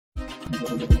Hello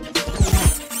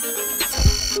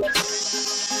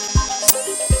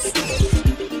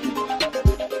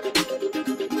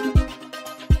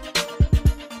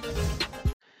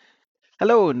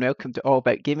and welcome to All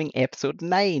About Gaming episode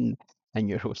 9. I'm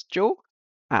your host Joe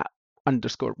at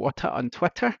 _Wata on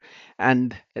Twitter,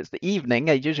 and it's the evening.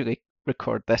 I usually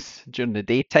record this during the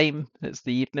daytime. It's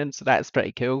the evening, so that's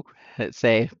pretty cool. It's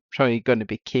probably going to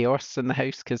be chaos in the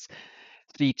house because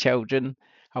 3 children,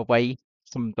 a wife,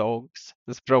 some dogs.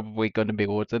 There's probably going to be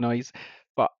loads of noise,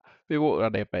 but we won't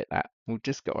worry about that. We'll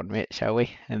just get on with it, shall we?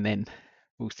 And then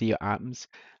we'll see what happens.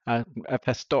 If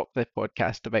I stop the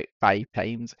podcast about 5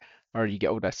 times, or you get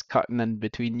all this cutting in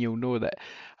between, you'll know that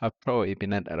I've probably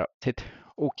been interrupted.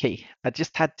 Okay, I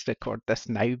just had to record this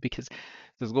now because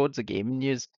there's loads of game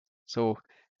news. So,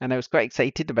 and I was quite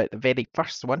excited about the very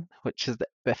first one, which is that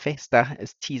Bethesda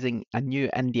is teasing a new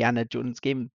Indiana Jones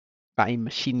game by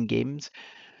Machine Games.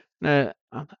 Now,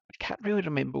 I can't really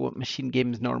remember what Machine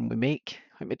Games normally make.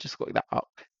 Let me just look that up.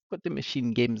 What do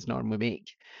Machine Games normally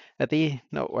make? Are they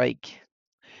not like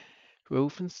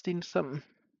Wolfenstein or something?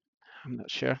 I'm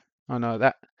not sure. Oh no,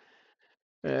 that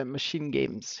Machine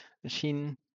Games.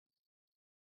 Machine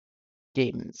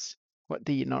Games. What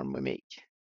do you normally make?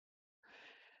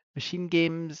 Machine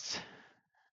Games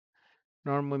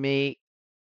normally make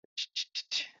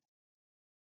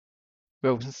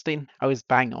Wolfenstein. I was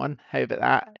bang on. How about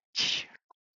that?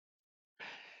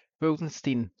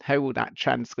 Wolfenstein. How will that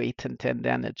translate into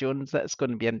Indiana Jones? That's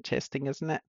going to be interesting, isn't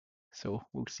it? So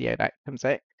we'll see how that comes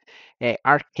out.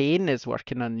 Arcane is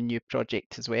working on a new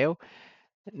project as well.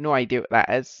 No idea what that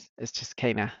is. It's just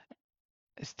kind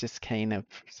of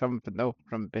something though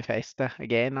from Bethesda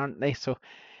again, aren't they? So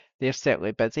they're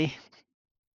certainly busy.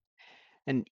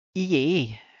 And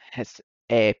EA has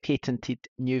patented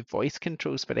new voice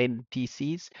controls for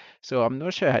NPCs. So I'm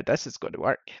not sure how this is going to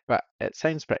work, but it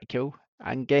sounds pretty cool.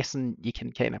 I'm guessing you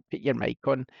can kind of put your mic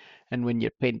on, and when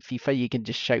you're playing FIFA, you can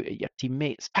just shout at your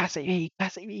teammates, pass it me,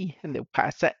 and they'll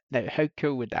pass it. Now, how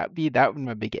cool would that be? That would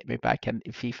maybe get me back into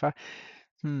FIFA.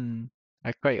 Hmm,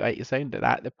 I quite like the sound of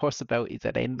that. The possibilities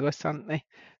are endless, aren't they?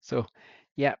 So,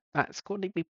 yeah, that's going to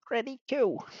be pretty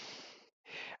cool.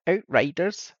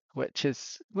 Outriders, which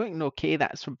is looking okay.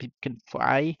 That's from People Can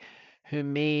Fly, who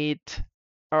made.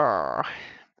 Oh,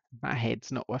 my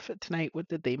head's not with it tonight. What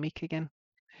did they make again?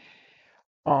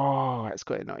 Oh, it's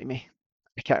going to annoy me.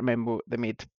 I can't remember what they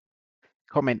made.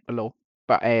 Comment below.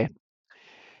 But it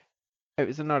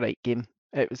was an alright game.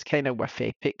 It was kind of with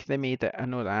Epic. They made it. I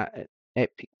know that.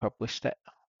 Epic published it.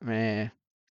 Can't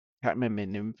remember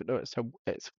the name, but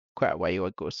it's quite a while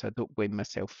ago, so I don't blame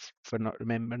myself for not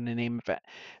remembering the name of it.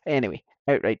 Anyway,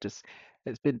 Outriders.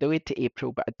 It's been delayed to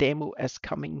April, but a demo is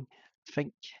coming, I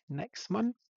think, next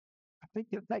month. I think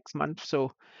it's next month,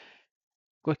 so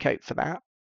look out for that.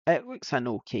 It looks an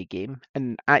okay game,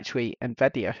 and actually,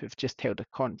 Nvidia, who've just held a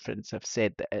conference, have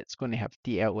said that it's going to have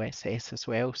DLSS as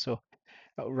well, so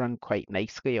it'll run quite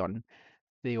nicely on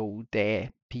the old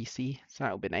PC, so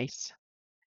that'll be nice.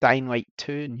 Dying Light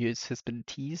 2 news has been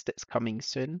teased. It's coming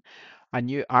soon. A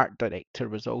new art director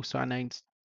was also announced,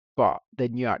 but the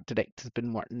new art director's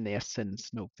been working there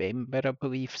since November, I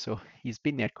believe, so he's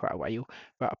been there quite a while.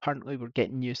 But apparently, we're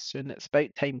getting news soon. It's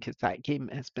about time because that game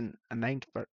has been announced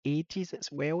for ages. It's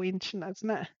well ancient, isn't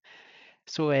it?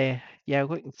 So, yeah,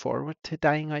 looking forward to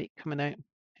Dying Light coming out.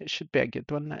 It should be a good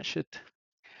one. That should.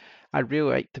 I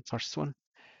really liked the first one.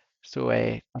 So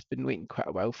I've been waiting quite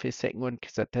a while for the second one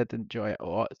because I did enjoy it a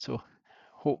lot. So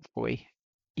hopefully,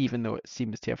 even though it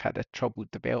seems to have had a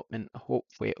troubled development,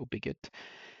 hopefully it'll be good.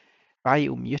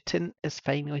 Biomutant is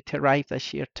finally to arrive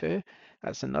this year too.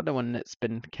 That's another one that's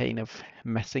been kind of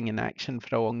missing in action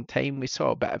for a long time. We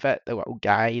saw a bit of it, the little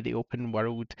guy, the open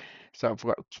world sort of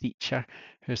little creature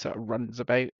who sort of runs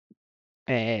about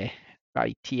uh,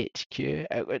 by THQ.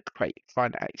 It looked quite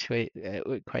fun actually. It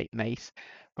looked quite nice,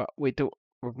 but we've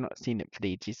not seen it for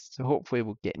ages. So hopefully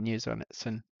we'll get news on it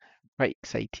soon. Quite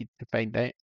excited to find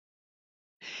out.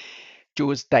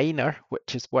 Joe's Diner,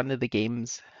 which is one of the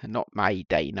games, not my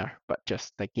diner, but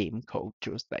just a game called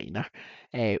Joe's Diner,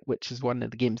 which is one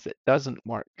of the games that doesn't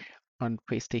work on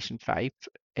PlayStation 5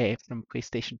 from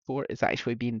PlayStation 4, is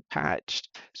actually being patched.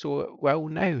 So it will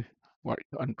now work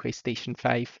on PlayStation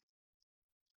 5.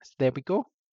 So there we go.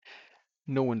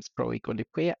 No one's probably going to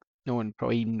play it. No one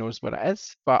probably even knows what it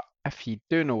is. But if you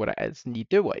do know what it is and you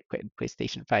do want to play it on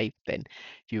PlayStation 5, then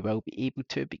you will be able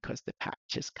to because the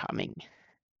patch is coming.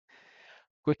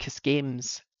 Lucas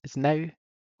Games is now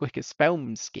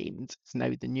Lucasfilms Games is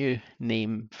now the new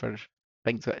name for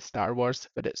things like Star Wars,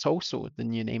 but it's also the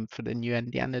new name for the new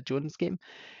Indiana Jones game,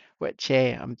 which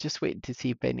I'm just waiting to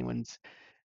see if anyone's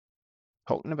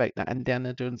talking about the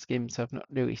Indiana Jones games. I've not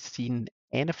really seen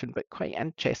anything, but quite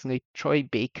interestingly, Troy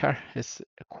Baker has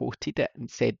quoted it and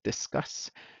said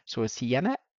discuss. So is he in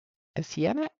it? Is he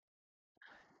in it?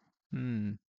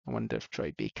 Hmm. I wonder if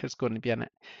Troy Baker's going to be in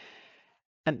it.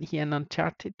 Isn't he in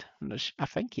Uncharted? I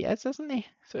think he is, isn't he?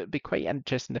 So it'd be quite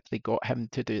interesting if they got him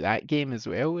to do that game as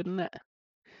well, wouldn't it?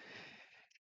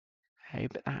 How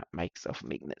about that? Microsoft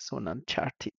making its own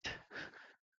Uncharted.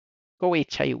 Go away,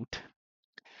 child.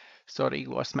 Sorry,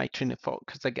 lost my train of thought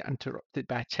because I got interrupted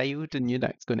by a child and knew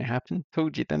that's going to happen.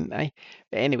 Told you, didn't I?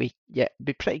 But anyway, yeah, it'd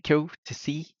be pretty cool to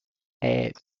see uh,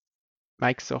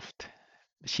 Microsoft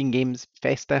Machine Games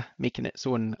Festa making its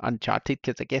own Uncharted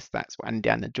because I guess that's what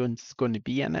Indiana Jones is going to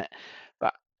be in it.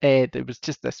 But there was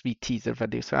just this wee teaser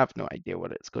video, so I have no idea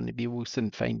what it's going to be. We'll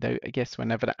soon find out, I guess,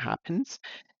 whenever it happens.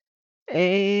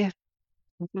 Uh,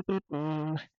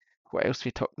 what else are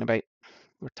we talking about?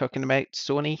 We're talking about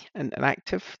Sony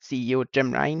Interactive CEO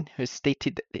Jim Ryan, who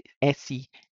stated at the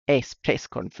SES press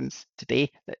conference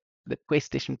today that the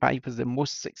PlayStation 5 was the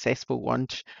most successful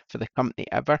launch for the company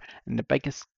ever and the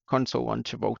biggest console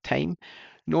launch of all time.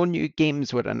 No new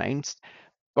games were announced,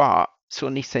 but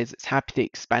Sony says it's happy to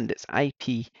expand its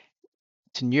IP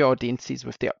to new audiences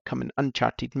with the upcoming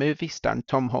Uncharted movie starring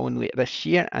Tom Holland later this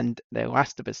year and the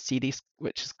Last of Us series,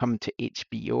 which has come to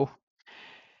HBO.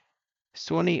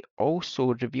 Sony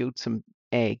also revealed some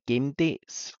game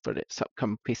dates for its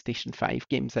upcoming PlayStation 5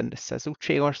 games in the Sizzle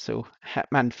trailer. So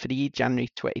Hitman 3, January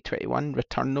 2021,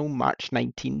 Returnal, March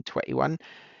 19, 21.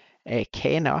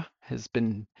 Kena has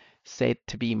been said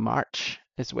to be March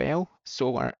as well.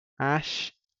 Solar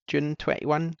Ash, June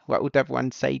 21. Little Devil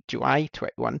Inside, July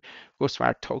 21.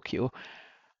 Ghostwire Tokyo,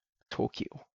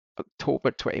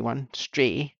 October 21.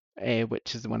 Stray,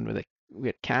 which is the one with the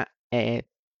weird cat,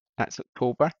 that's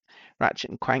October. Ratchet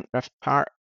and Clank Rift Apart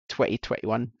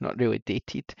 2021, not really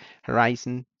dated.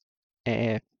 Horizon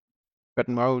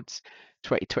Forbidden Worlds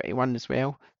 2021 as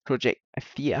well. Project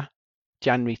Athia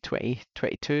January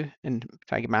 2022 and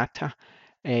Pragmata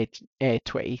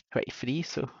 2023.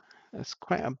 So it's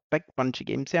quite a big bunch of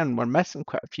games there, and we're missing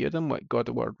quite a few of them, like God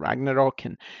of War Ragnarok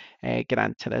and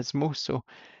Gran Turismo. So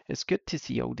it's good to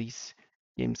see all these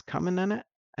games coming in it.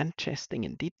 Interesting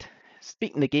indeed.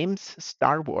 Speaking of games,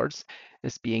 Star Wars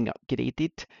is being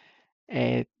upgraded.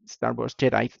 Star Wars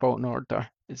Jedi Fallen Order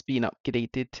is being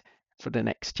upgraded for the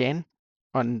next gen.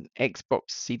 On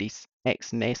Xbox Series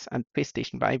X and S and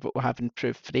PlayStation 5, it will have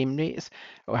improved frame rates,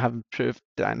 it will have improved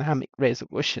dynamic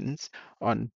resolutions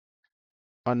on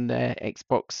the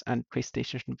Xbox and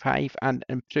PlayStation 5, and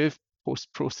improved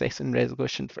post-processing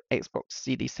resolution for Xbox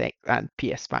Series X and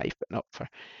PS5, but not for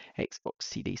Xbox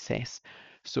Series S.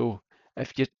 So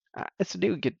if you it's a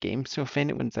really good game, so if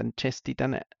anyone's interested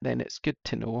in it, then it's good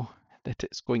to know that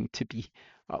it's going to be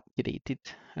upgraded,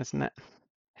 isn't it?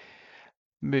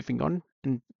 Moving on,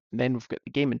 and then we've got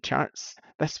the gaming charts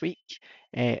this week.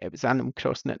 It was Animal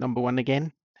Crossing at number one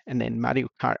again, and then Mario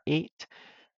Kart 8,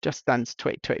 Just Dance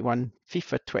 2021,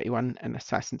 FIFA 21, and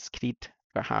Assassin's Creed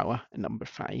Valhalla at number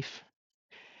 5.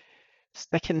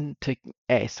 Sticking to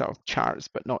sort of charts,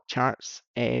 but not charts,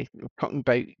 we're talking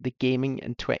about the gaming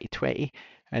in 2020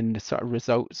 and the sort of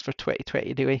results for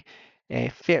 2020 really.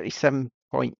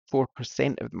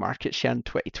 37.4% of the market share in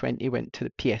 2020 went to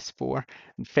the PS4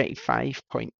 and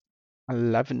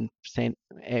 35.11%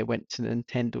 went to the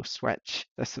Nintendo Switch.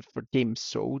 This is for games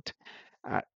sold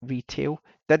at retail.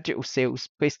 Digital sales,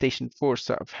 PlayStation 4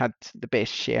 sort of had the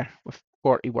best share with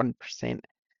 41%,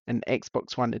 and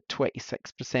Xbox One had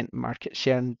 26% market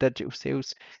share in digital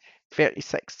sales.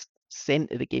 36%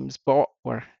 of the games bought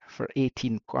were for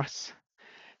 18 plus.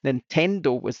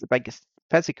 Nintendo was the biggest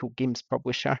physical games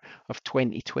publisher of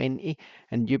 2020,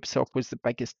 and Ubisoft was the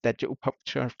biggest digital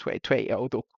publisher of 2020.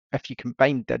 Although, if you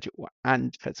combine digital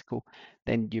and physical,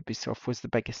 then Ubisoft was the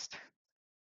biggest.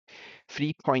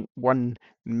 3.1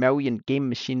 million game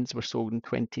machines were sold in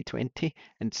 2020,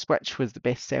 and Switch was the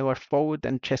best seller, followed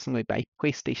interestingly by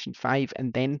PlayStation 5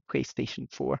 and then PlayStation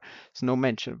 4. So no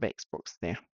mention of Xbox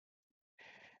there.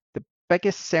 The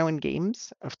biggest selling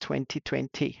games of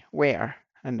 2020 were,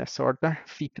 in this order,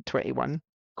 FIFA 21,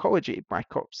 Call of Duty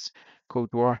Black Ops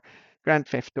Cold War, Grand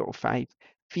Theft Auto 5,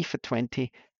 FIFA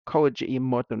 20, Call of Duty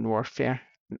Modern Warfare,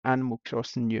 and Animal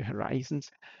Crossing New Horizons.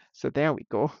 So there we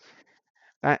go.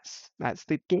 That's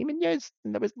the gaming news.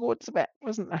 And there was loads of it,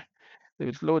 wasn't there? There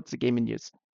was loads of gaming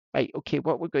news. Right, okay,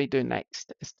 what we're going to do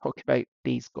next is talk about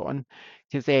Days Gone,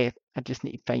 because I just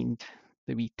need to find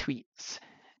the wee tweets.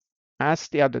 I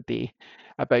asked the other day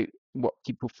about what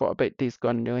people thought about Days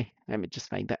Gone really. Let me just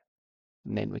find it,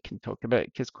 and then we can talk about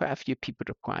it, because quite a few people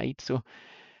replied, so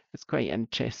it's quite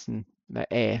interesting that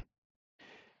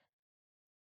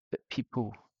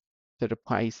people, the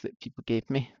replies that people gave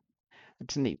me. I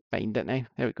just need to find it now.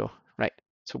 There we go. Right.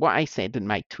 So what I said in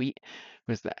my tweet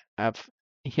was that I've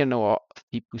hearing a lot of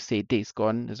people say Days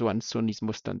Gone is one of Sony's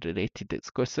most underrated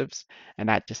exclusives, and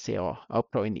I just say, oh, I'll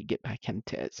probably need to get back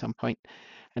into it at some point.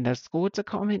 And there's loads of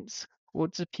comments,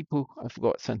 loads of people have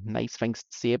got some nice things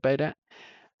to say about it.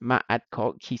 Matt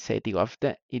Adcock, he said he loved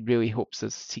it. He really hopes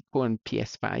there's a sequel on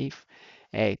PS5.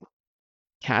 Uh,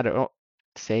 Carrot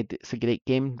said it's a great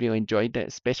game, really enjoyed it,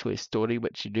 especially the story,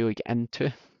 which you really get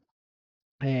into.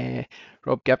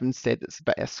 Rob Gibbons said it's a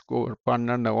bit of a slower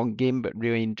burner in a long game, but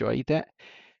really enjoyed it.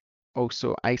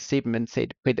 Also, I Saberman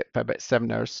said played it for about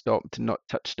 7 hours, stopped and not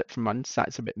touched it for months.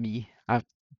 That's about me. I've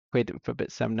played it for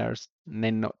about 7 hours and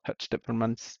then not touched it for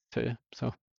months too.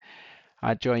 So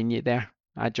I join you there.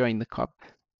 I join the club.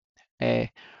 Uh,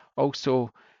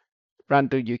 Also,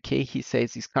 Randall UK, he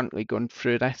says he's currently going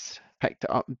through this, picked it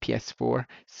up on PS4,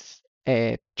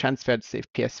 transferred to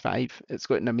PS5. It's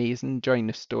got an amazing, enjoying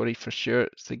the story for sure.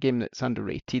 It's a game that's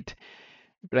underrated.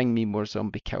 Bring me more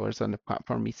zombie killers on the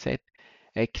platform, he said.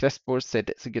 Chris Bors said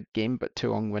it's a good game, but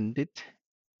too long-winded.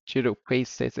 Juro Plays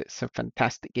says it's a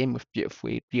fantastic game with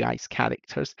beautifully realised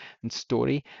characters and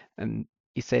story, and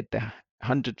he said the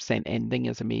 100% ending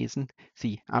is amazing.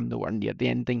 See, I'm nowhere near the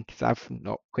ending because I've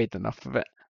not played enough of it,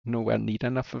 nowhere near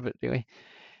enough of it really.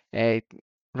 Uh,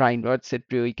 Ryan Rod said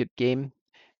really good game.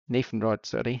 Nathan Rod,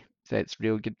 sorry, said it's a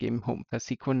really good game. Home for a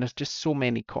sequel. And there's just so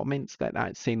many comments like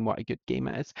that saying what a good game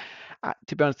it is.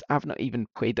 To be honest, I've not even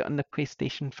played it on the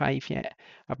PlayStation 5 yet.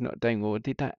 I've not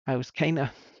downloaded it. I was kind of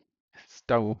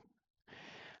still,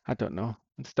 I don't know,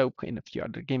 I'm still playing a few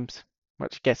other games,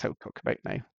 which I guess I'll talk about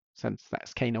now, since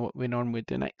that's kind of what we normally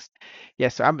do next. Yeah,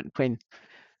 so I've been playing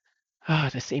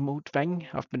the same old thing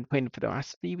I've been playing for the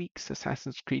last 3 weeks,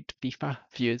 Assassin's Creed, FIFA,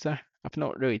 Fuser. I've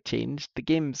not really changed. The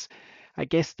games, I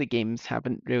guess the games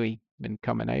haven't really been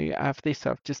coming out, have they?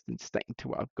 So I've just been sticking to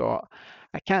what I've got.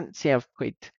 I can't say I've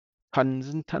played tons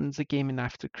and tons of gaming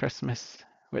after Christmas,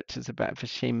 which is a bit of a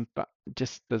shame, but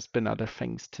just there's been other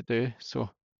things to do. So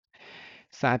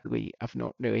sadly, I've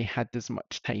not really had as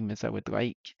much time as I would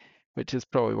like, which is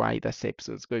probably why this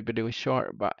episode's going to be really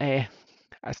short, but I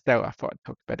thought I'd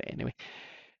talk about it anyway.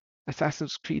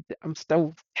 Assassin's Creed, I'm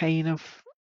still kind of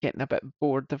getting a bit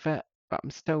bored of it, but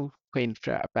I'm still playing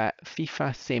through it a bit.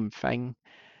 FIFA, same thing,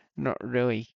 not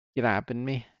really grabbing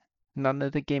me. None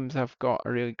of the games I've got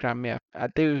are really grabbing me. I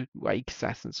do like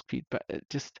Assassin's Creed, but it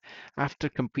just after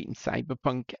completing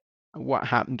Cyberpunk, what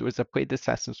happened was I played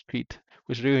Assassin's Creed,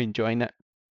 was really enjoying it.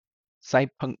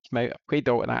 Cyberpunk came out, I played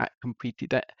all of that,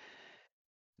 completed it.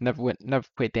 Never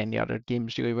played any other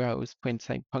games really while I was playing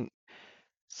Cyberpunk.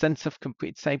 Since I've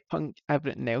completed Cyberpunk,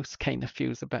 everything else kind of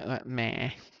feels a bit like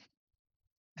meh.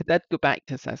 I did go back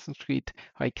to Assassin's Creed,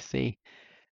 like I say,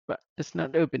 but it's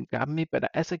not really been grabbing me, but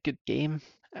it is a good game.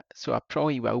 So I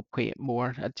probably will play it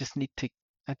more. I just need to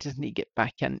get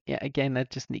back in it again. I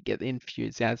just need to get the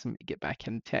enthusiasm to get back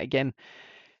into it again.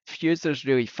 Fuser's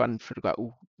really fun for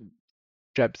little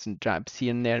dribs and drabs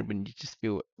here and there when you just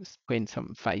feel it's playing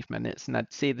something 5 minutes. And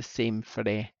I'd say the same for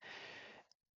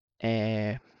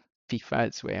FIFA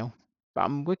as well. But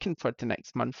I'm looking forward to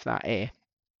next month that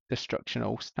Destruction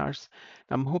All Stars.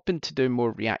 I'm hoping to do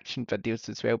more reaction videos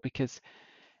as well because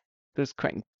those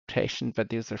quick impression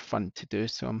videos are fun to do.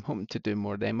 So I'm hoping to do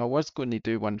more of them. I was going to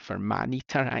do one for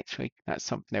Maneater actually. That's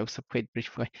something else I played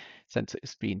briefly since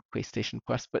it's been PlayStation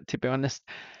Plus. But to be honest,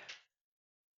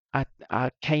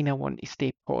 I kind of want to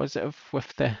stay positive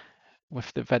with the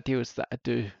videos that I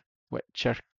do, which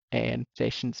are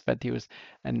impressions videos,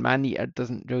 and Maneater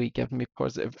doesn't really give me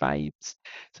positive vibes,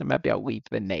 so maybe I'll leave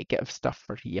the negative stuff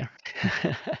for here.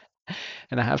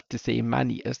 And I have to say,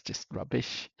 Maneater's just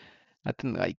rubbish. I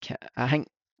didn't like it. I think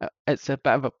it's a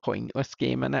bit of a pointless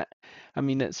game in it. I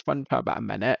mean, it's fun for about a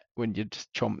minute when you're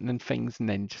just chomping and things, and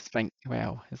then just think,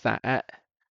 well, is that it?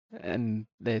 And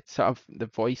the sort of the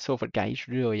voiceover guy's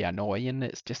really annoying.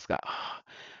 It's just like, oh,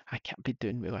 I can't be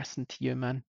doing with listening to you,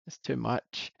 man. It's too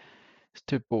much. It's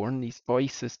too boring. His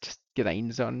voices just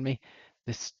grinds on me.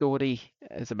 The story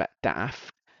is a bit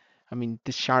daft. I mean,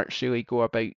 does sharks really go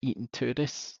about eating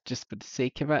tourists just for the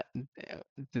sake of it?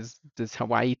 Does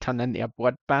Hawaii turn into a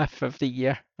bloodbath every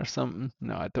year or something?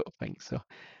 No, I don't think so.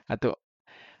 I don't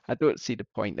I don't see the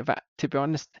point of it. To be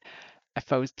honest,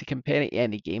 if I was to compare it to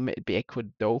any game, it'd be Echo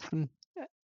Dolphin,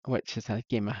 which is a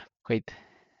game I played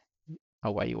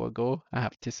a while ago, I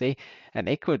have to say. And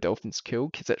Echo Dolphin's cool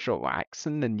because it's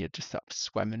relaxing and you're just up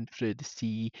swimming through the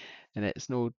sea and it's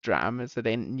no dramas or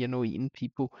anything, you're not eating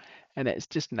people. And it's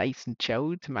just nice and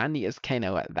chilled. Manny is kind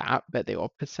of like that, but the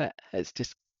opposite. It's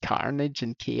just carnage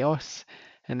and chaos.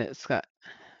 And it's got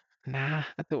nah,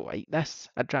 I don't like this.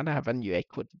 I'd rather have a new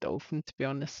Echo the Dolphin, to be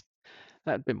honest.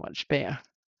 That'd be much better.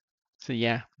 So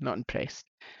yeah, not impressed.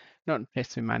 Not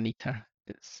impressed with Maneater.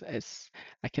 It's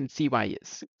I can see why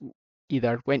it's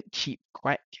either went cheap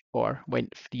quick or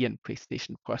went free on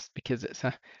PlayStation Plus because it's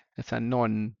a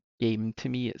non-game to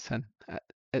me. It's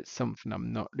something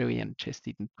I'm not really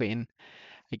interested in playing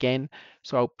again.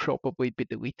 So I'll probably be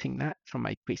deleting that from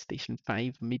my PlayStation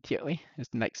 5 immediately as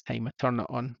the next time I turn it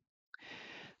on.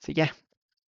 So yeah,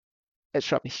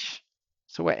 it's rubbish.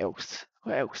 So what else?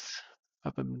 What else?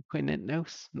 Have I been playing anything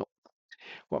else? No.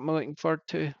 What am I looking forward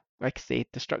to? Like I say,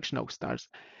 Destruction All Stars.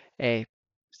 Uh,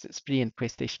 it's free in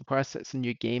PlayStation Plus. It's a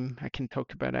new game. I can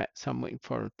talk about it, so I'm looking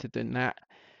forward to doing that.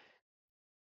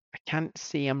 I can't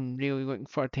say I'm really looking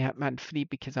forward to Hitman 3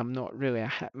 because I'm not really a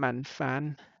Hitman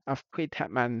fan. I've played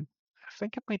Hitman, I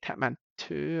think I played Hitman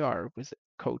 2 or was it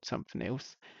called something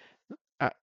else? Uh,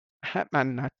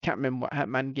 Hitman, I can't remember what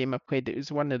Hitman game I played. It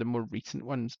was one of the more recent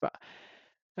ones, but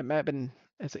it might have been,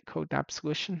 is it called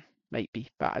Absolution? Might be,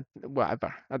 but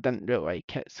whatever. I didn't really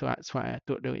like it, so that's why I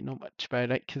don't really know much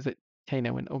about it because it kind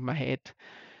of went over my head.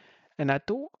 And I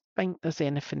don't think there's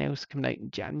anything else coming out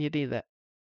in January that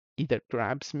either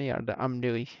grabs me or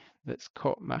that that's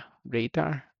caught my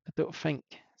radar. I don't think.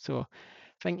 So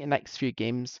I think the next few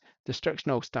games,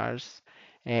 Destruction All Stars,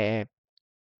 uh,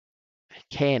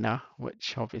 Kena,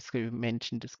 which obviously we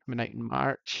mentioned is coming out in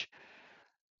March,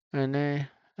 and I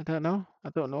don't know. I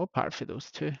don't know apart from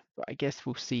those two, but I guess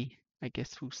we'll see. I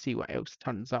guess we'll see what else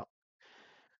turns up.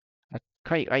 I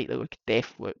quite like the look of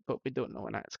Deathloop, but we don't know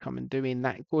when that's coming. Doing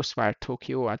that Ghostwire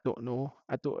Tokyo, I don't know.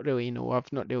 I don't really know.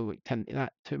 I've not really looked into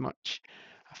that too much.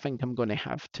 I think I'm going to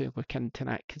have to look into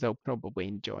that because I'll probably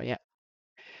enjoy it.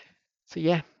 So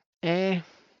yeah, uh,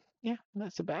 yeah,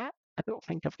 that's about it. I don't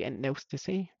think I've got anything else to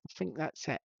say. I think that's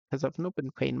it because I've not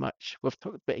been playing much. We've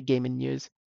talked about gaming news.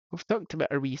 We've talked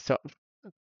about a wee sort of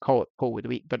call it poll of the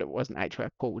week, but it wasn't actually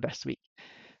a poll this week.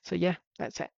 So yeah,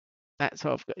 that's it. That's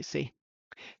all I've got to say.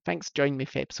 Thanks for joining me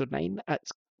for episode 9.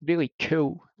 It's really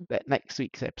cool that next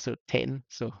week's episode 10.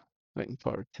 So looking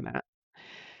forward to that.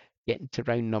 Getting to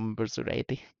round numbers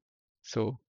already.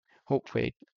 So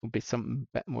hopefully it'll be something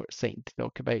a bit more exciting to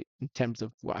talk about in terms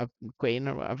of what I've been playing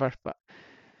or whatever. But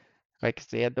like I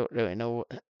say, I don't really know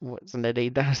what's on the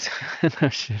radar. So I'm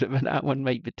not sure about that one.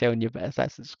 Might be telling you about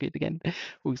Assassin's Creed again.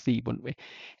 We'll see, won't we?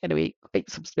 Anyway, like,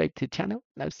 subscribe to the channel,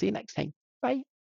 and I'll see you next time. Bye.